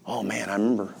 Oh man, I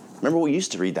remember we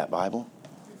used to read that Bible.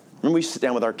 Remember we used to sit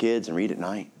down with our kids and read at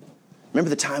night.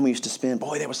 Remember the time we used to spend?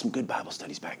 Boy, there was some good Bible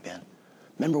studies back then.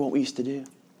 Remember what we used to do?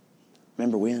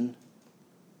 Remember when?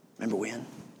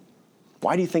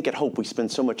 Why do you think at Hope we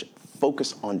spend so much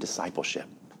focus on discipleship?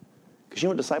 Because you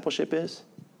know what discipleship is?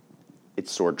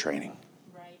 It's sword training.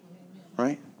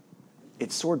 Right?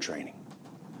 It's sword training.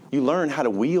 You learn how to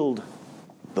wield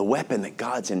the weapon that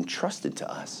God's entrusted to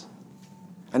us.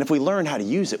 And if we learn how to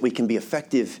use it, we can be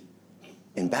effective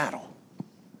in battle.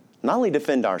 Not only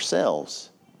defend ourselves,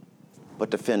 but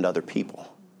defend other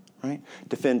people, right?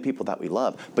 Defend people that we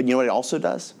love. But you know what it also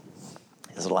does?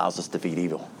 Is it allows us to defeat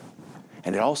evil.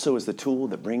 And it also is the tool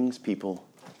that brings people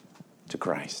to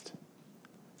Christ.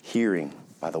 Hearing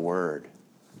by the word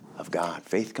of God.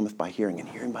 Faith cometh by hearing, and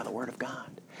hearing by the word of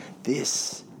God.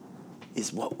 This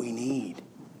is what we need.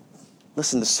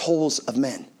 Listen, the souls of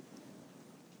men.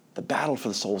 The battle for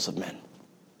the souls of men.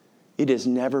 It has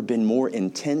never been more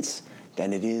intense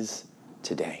than it is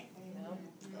today.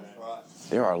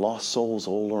 There are lost souls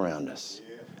all around us.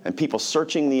 And people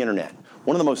searching the internet.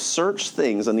 One of the most searched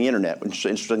things on the internet,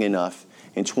 interestingly enough,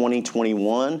 in 2020,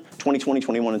 21,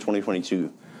 and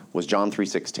 2022, was John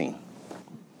 3:16.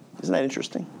 Isn't that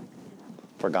interesting?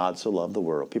 For God so loved the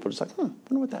world. People are just like, I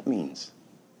wonder what that means.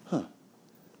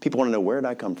 People want to know, where did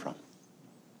I come from?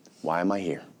 Why am I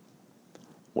here?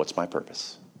 What's my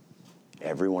purpose?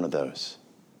 Every one of those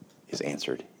is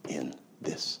answered in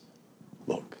this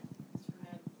book.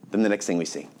 Then the next thing we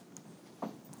see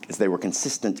is they were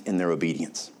consistent in their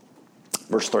obedience.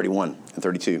 Verse 31 and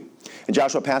 32. And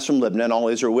Joshua passed from Libnah, and all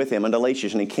Israel with him, unto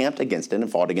Lachish, and encamped against it,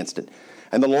 and fought against it.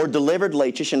 And the Lord delivered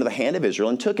Lachish into the hand of Israel,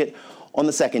 and took it on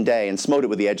the second day, and smote it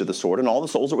with the edge of the sword, and all the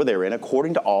souls that were therein,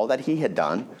 according to all that he had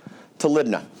done to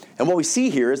Libnah. And what we see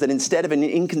here is that instead of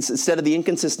the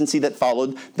inconsistency that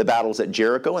followed the battles at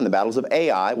Jericho and the battles of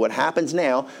Ai, what happens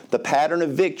now, the pattern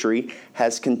of victory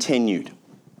has continued.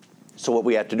 So what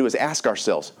we have to do is ask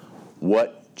ourselves,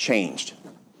 what changed?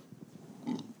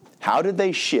 How did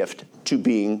they shift to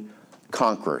being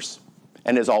conquerors?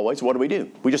 And as always, what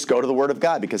do? We just go to the Word of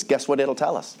God, because guess what it'll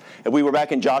tell us? If we were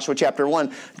back in Joshua chapter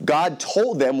 1, God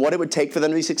told them what it would take for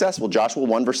them to be successful. Joshua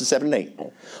 1, verses 7 and 8.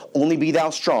 Only be thou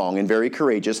strong and very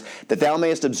courageous, that thou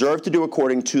mayest observe to do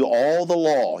according to all the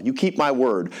law. You keep my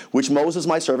word, which Moses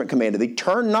my servant commanded thee.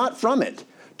 Turn not from it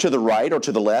to the right or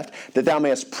to the left, that thou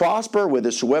mayest prosper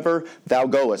whithersoever thou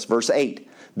goest. Verse 8.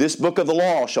 This book of the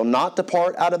law shall not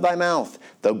depart out of thy mouth.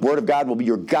 The word of God will be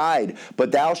your guide,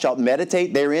 but thou shalt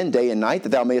meditate therein day and night, that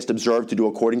thou mayest observe to do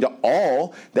according to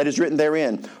all that is written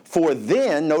therein. For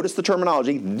then, notice the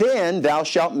terminology, then thou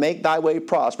shalt make thy way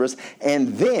prosperous,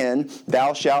 and then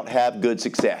thou shalt have good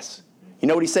success. You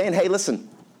know what he's saying? Hey, listen,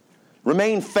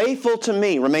 remain faithful to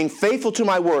me, remain faithful to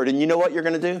my word, and you know what you're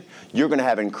going to do? You're going to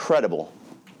have incredible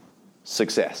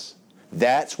success.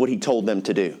 That's what he told them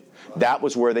to do. That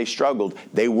was where they struggled.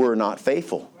 They were not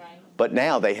faithful. But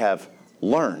now they have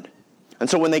learned. And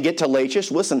so when they get to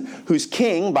Lachish, listen, who's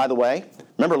king, by the way.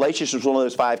 Remember, Lachish was one of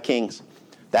those 5 kings.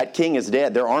 That king is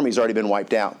dead. Their army's already been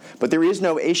wiped out. But there is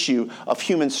no issue of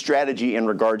human strategy in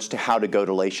regards to how to go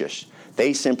to Lachish.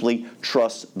 They simply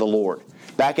trust the Lord.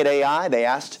 Back at Ai, they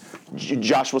asked,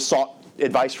 Joshua sought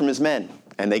advice from his men,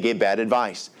 and they gave bad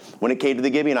advice. When it came to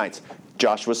the Gibeonites,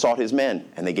 Joshua sought his men,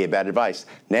 and they gave bad advice.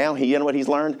 Now, you know what he's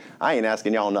learned? I ain't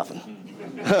asking y'all nothing.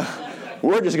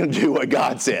 We're just going to do what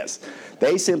God says.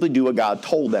 They simply do what God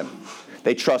told them.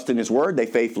 They trust in his word, they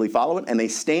faithfully follow it, and they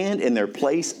stand in their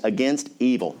place against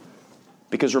evil.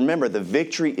 Because remember, the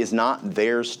victory is not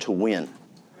theirs to win.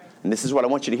 And this is what I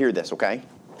want you to hear this, okay?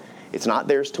 It's not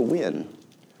theirs to win,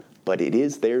 but it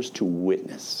is theirs to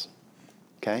witness.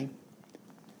 Okay?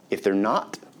 If they're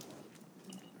not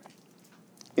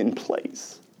in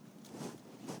place,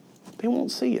 they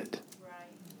won't see it. Right.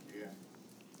 Yeah.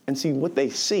 And see, what they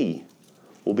see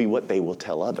will be what they will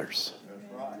tell others.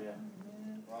 That's right. Yeah.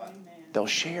 Right. They'll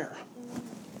share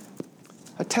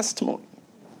a testimony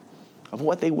of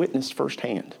what they witnessed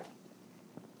firsthand.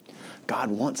 God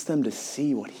wants them to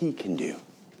see what he can do,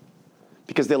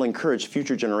 because they'll encourage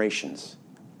future generations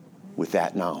with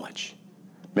that knowledge.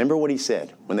 Remember what he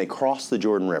said when they crossed the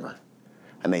Jordan River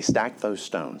and they stacked those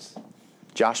stones.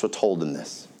 Joshua told them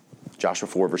this, Joshua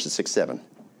 4, verses 6, 7,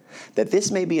 that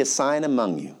this may be a sign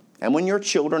among you. And when your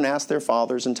children ask their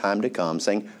fathers in time to come,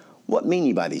 saying, what mean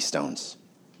ye by these stones?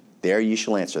 There ye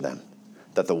shall answer them,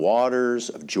 that the waters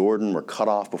of Jordan were cut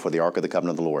off before the ark of the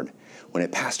covenant of the Lord, when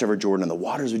it passed over Jordan, and the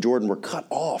waters of Jordan were cut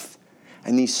off.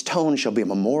 And these stones shall be a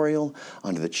memorial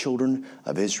unto the children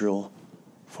of Israel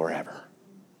forever.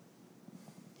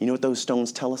 You know what those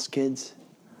stones tell us, kids?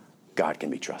 God can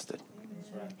be trusted.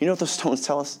 You know what those stones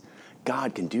tell us?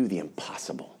 God can do the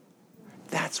impossible.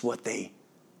 That's what they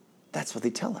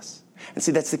tell us. And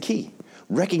see, that's the key.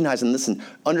 Recognizing this and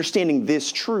understanding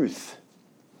this truth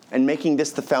and making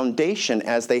this the foundation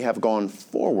as they have gone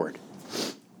forward.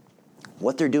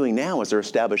 What they're doing now is they're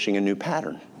establishing a new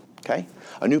pattern, okay?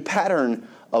 A new pattern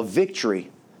of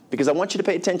victory. Because I want you to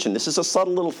pay attention. This is a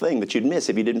subtle little thing that you'd miss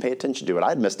if you didn't pay attention to it.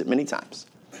 I'd missed it many times.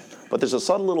 But there's a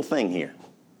subtle little thing here,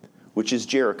 which is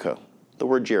Jericho. The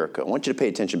word Jericho. I want you to pay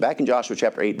attention. Back in Joshua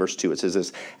chapter 8, verse 2, it says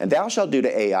this, and thou shalt do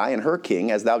to Ai and her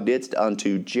king as thou didst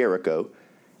unto Jericho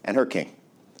and her king.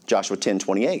 Joshua 10,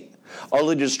 28.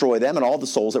 Utterly to destroy them and all the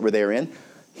souls that were therein.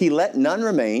 He let none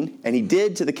remain, and he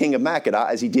did to the king of Makkedah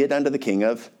as he did unto the king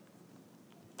of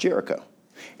Jericho.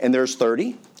 And there's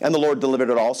 30. And the Lord delivered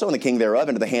it also, and the king thereof,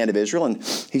 into the hand of Israel. And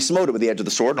he smote it with the edge of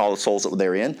the sword, and all the souls that were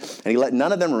therein. And he let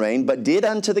none of them remain, but did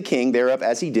unto the king thereof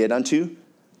as he did unto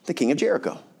the king of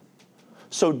Jericho.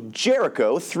 So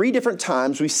Jericho, 3 different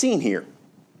times we've seen here.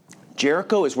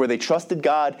 Jericho is where they trusted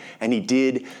God, and he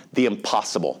did the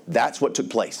impossible. That's what took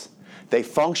place. They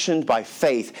functioned by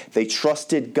faith. They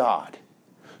trusted God.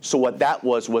 So what that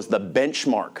was the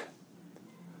benchmark.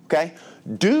 Okay?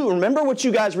 Remember what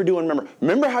you guys were doing.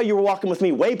 Remember how you were walking with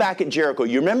me way back at Jericho.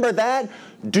 You remember that?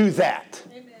 Do that.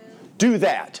 Amen. Do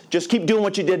that. Just keep doing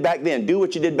what you did back then. Do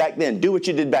what you did back then. Do what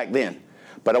you did back then.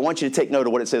 But I want you to take note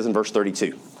of what it says in verse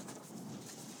 32.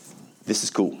 This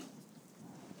is cool.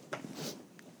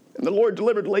 And the Lord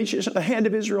delivered Lachish in the hand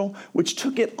of Israel, which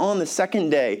took it on the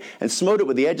second day, and smote it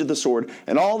with the edge of the sword,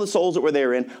 and all the souls that were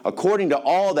therein, according to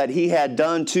all that he had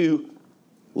done to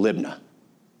Libnah.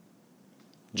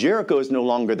 Jericho is no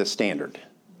longer the standard.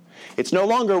 It's no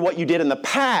longer what you did in the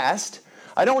past.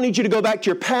 I don't need you to go back to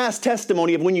your past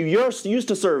testimony of when you used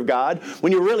to serve God,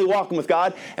 when you're really walking with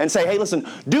God, and say, hey, listen,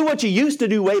 do what you used to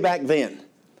do way back then.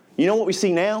 You know what we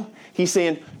see now? He's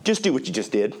saying, just do what you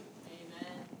just did.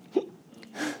 Amen.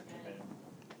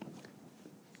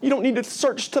 You don't need to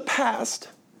search the past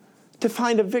to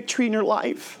find a victory in your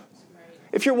life.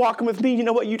 If you're walking with me, you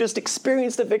know what? You just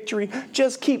experienced a victory.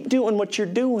 Just keep doing what you're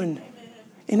doing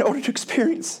in order to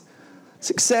experience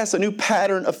success. A new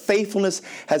pattern of faithfulness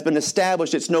has been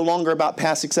established. It's no longer about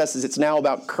past successes. It's now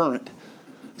about current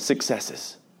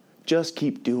successes. Just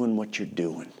keep doing what you're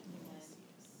doing.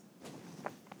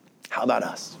 How about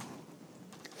us?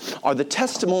 Are the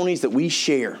testimonies that we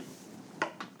share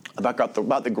about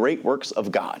the great works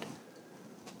of God,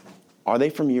 are they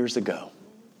from years ago?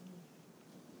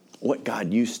 What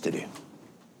God used to do?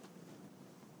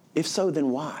 If so,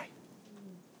 then why?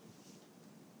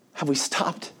 Have we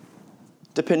stopped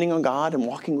depending on God and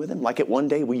walking with Him like at one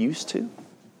day we used to?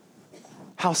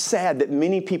 How sad that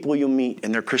many people you'll meet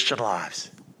in their Christian lives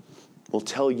will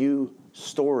tell you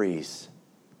stories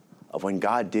of when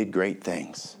God did great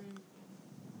things.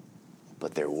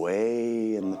 But they're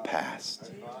way in the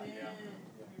past.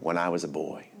 When I was a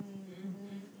boy.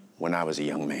 When I was a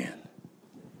young man.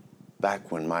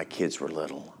 Back when my kids were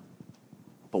little.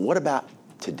 But what about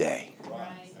today?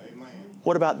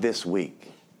 What about this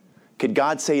week? Could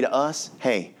God say to us,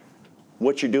 hey,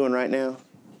 what you're doing right now,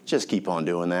 just keep on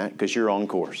doing that because you're on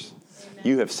course. Amen.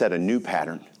 You have set a new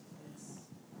pattern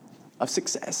of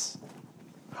success.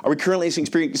 Are we currently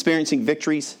experiencing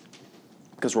victories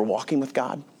because we're walking with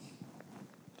God?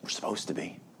 We're supposed to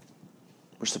be.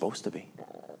 We're supposed to be.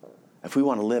 If we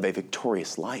want to live a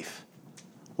victorious life,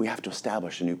 we have to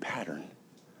establish a new pattern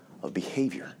of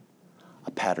behavior,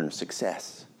 a pattern of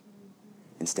success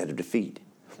instead of defeat.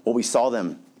 What we saw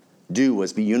them do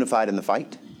was be unified in the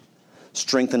fight,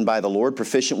 strengthened by the Lord,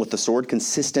 proficient with the sword,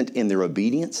 consistent in their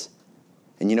obedience.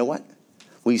 And you know what?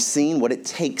 We've seen what it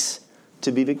takes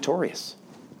to be victorious.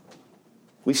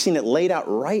 We've seen it laid out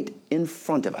right in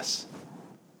front of us.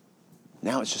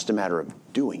 Now it's just a matter of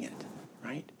doing it,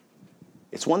 right?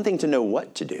 It's one thing to know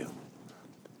what to do.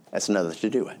 That's another to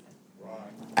do it. Right.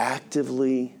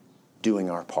 Actively doing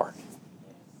our part.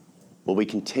 Will we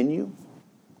continue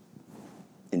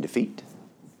in defeat,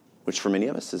 which for many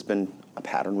of us has been a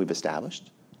pattern we've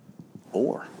established?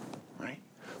 Or, right,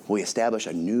 will we establish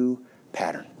a new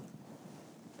pattern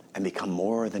and become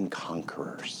more than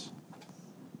conquerors?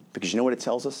 Because you know what it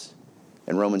tells us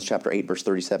in Romans chapter 8, verse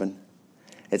 37?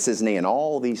 It says, nay, in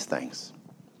all these things,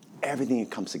 everything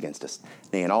that comes against us,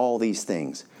 nay, in all these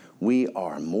things, we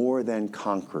are more than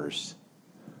conquerors.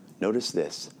 Notice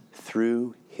this,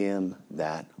 through Him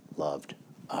that loved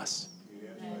us.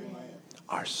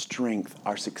 Our strength,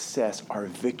 our success, our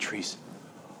victories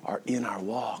are in our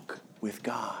walk with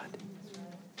God.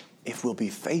 If we'll be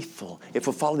faithful, if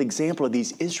we'll follow the example of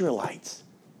these Israelites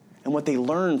and what they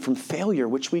learned from failure,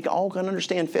 which we all can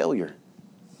understand failure.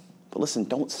 But listen,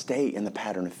 don't stay in the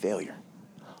pattern of failure.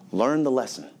 Learn the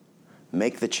lesson,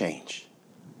 make the change,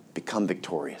 become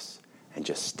victorious, and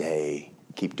just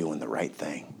keep doing the right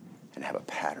thing and have a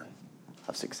pattern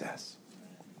of success.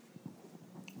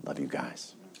 Love you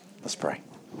guys. Let's pray.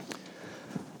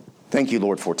 Thank you,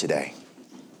 Lord, for today,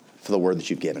 for the word that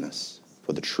you've given us,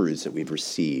 for the truths that we've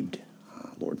received,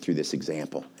 Lord, through this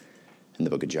example in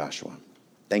the book of Joshua.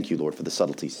 Thank you, Lord, for the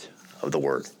subtleties of the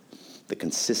word, the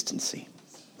consistency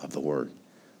of the word,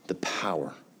 the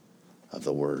power of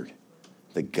the word,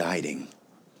 the guiding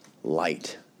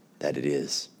light that it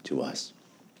is to us.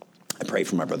 I pray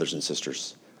for my brothers and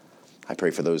sisters. I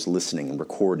pray for those listening and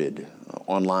recorded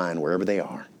online, wherever they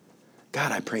are.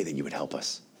 God, I pray that you would help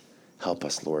us. Help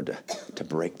us, Lord, to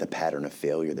break the pattern of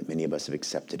failure that many of us have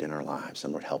accepted in our lives.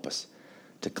 And Lord, help us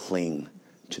to cling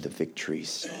to the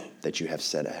victories that you have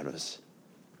set ahead of us.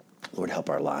 Lord, help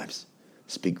our lives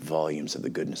speak volumes of the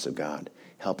goodness of God.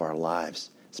 Help our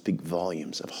lives speak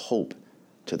volumes of hope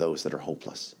to those that are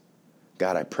hopeless.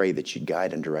 God, I pray that you'd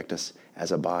guide and direct us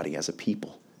as a body, as a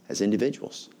people, as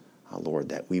individuals. Lord,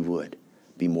 that we would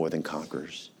be more than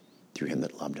conquerors through him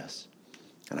that loved us.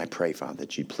 And I pray, Father,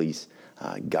 that you'd please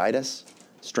guide us,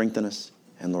 strengthen us,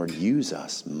 and Lord, use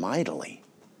us mightily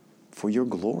for your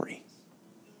glory.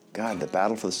 God, the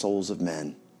battle for the souls of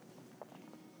men,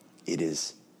 it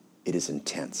is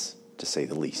intense, to say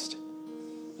the least.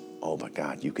 Oh, but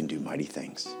God, you can do mighty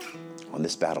things on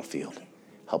this battlefield.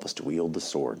 Help us to wield the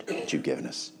sword that you've given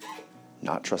us,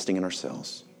 not trusting in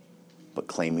ourselves, but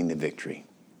claiming the victory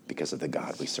because of the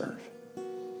God we serve.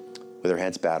 With our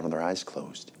heads bowed and with our eyes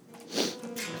closed,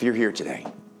 if you're here today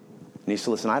And he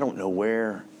said, listen, I don't know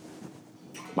where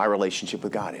my relationship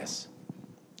with God is.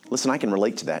 Listen, I can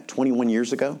relate to that. 21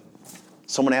 years ago,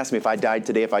 someone asked me if I died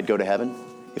today, if I'd go to heaven,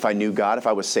 if I knew God, if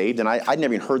I was saved, and I'd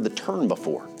never even heard the term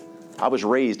before. I was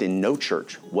raised in no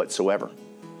church whatsoever.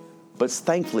 But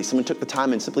thankfully, someone took the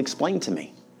time and simply explained to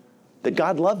me that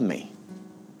God loved me,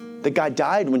 that God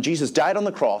died when Jesus died on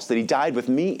the cross, that he died with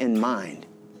me in mind,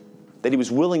 that he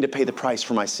was willing to pay the price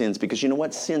for my sins, because you know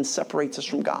what? Sin separates us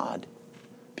from God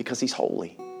because he's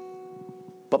holy.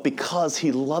 But because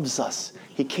he loves us,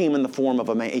 he came in the form of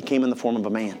a man. He came in the form of a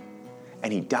man,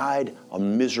 and he died a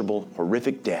miserable,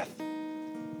 horrific death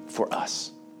for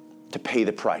us to pay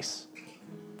the price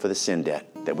for the sin debt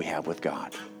that we have with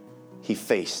God. He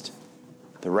faced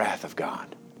the wrath of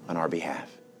God on our behalf.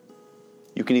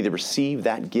 You can either receive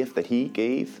that gift that he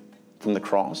gave from the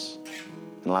cross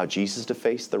and allow Jesus to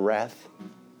face the wrath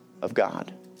of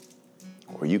God,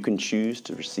 or you can choose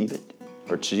to receive it,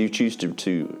 or you choose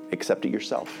to accept it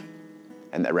yourself,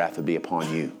 and that wrath would be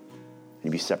upon you, and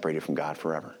you'd be separated from God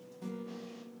forever.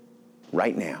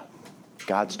 Right now,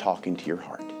 God's talking to your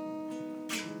heart.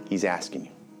 He's asking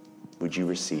you, would you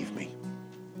receive me?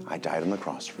 I died on the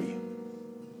cross for you.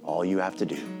 All you have to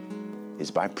do is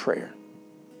by prayer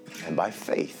and by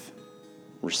faith,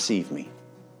 receive me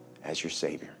as your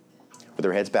Savior. With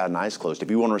our heads bowed and eyes closed,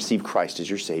 if you want to receive Christ as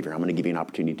your Savior, I'm going to give you an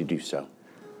opportunity to do so.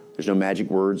 There's no magic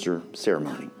words or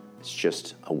ceremony. It's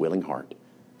just a willing heart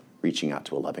reaching out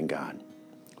to a loving God.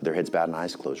 With our heads bowed and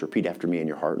eyes closed, repeat after me in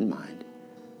your heart and mind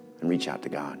and reach out to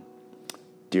God.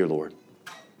 Dear Lord,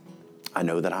 I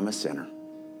know that I'm a sinner,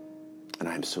 and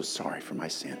I am so sorry for my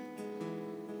sin.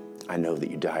 I know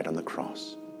that you died on the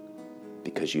cross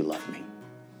because you love me.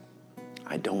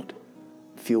 I don't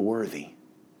feel worthy,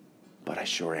 but I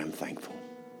sure am thankful.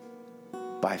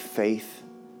 By faith,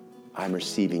 I'm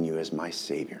receiving you as my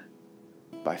Savior.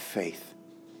 By faith,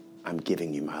 I'm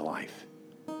giving you my life.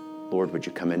 Lord, would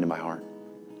you come into my heart?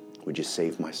 Would you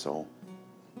save my soul?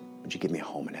 Would you give me a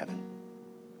home in heaven?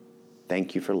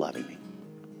 Thank you for loving me.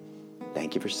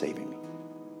 Thank you for saving me.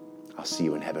 I'll see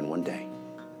you in heaven one day.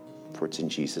 For it's in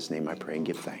Jesus' name I pray and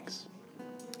give thanks.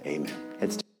 Amen.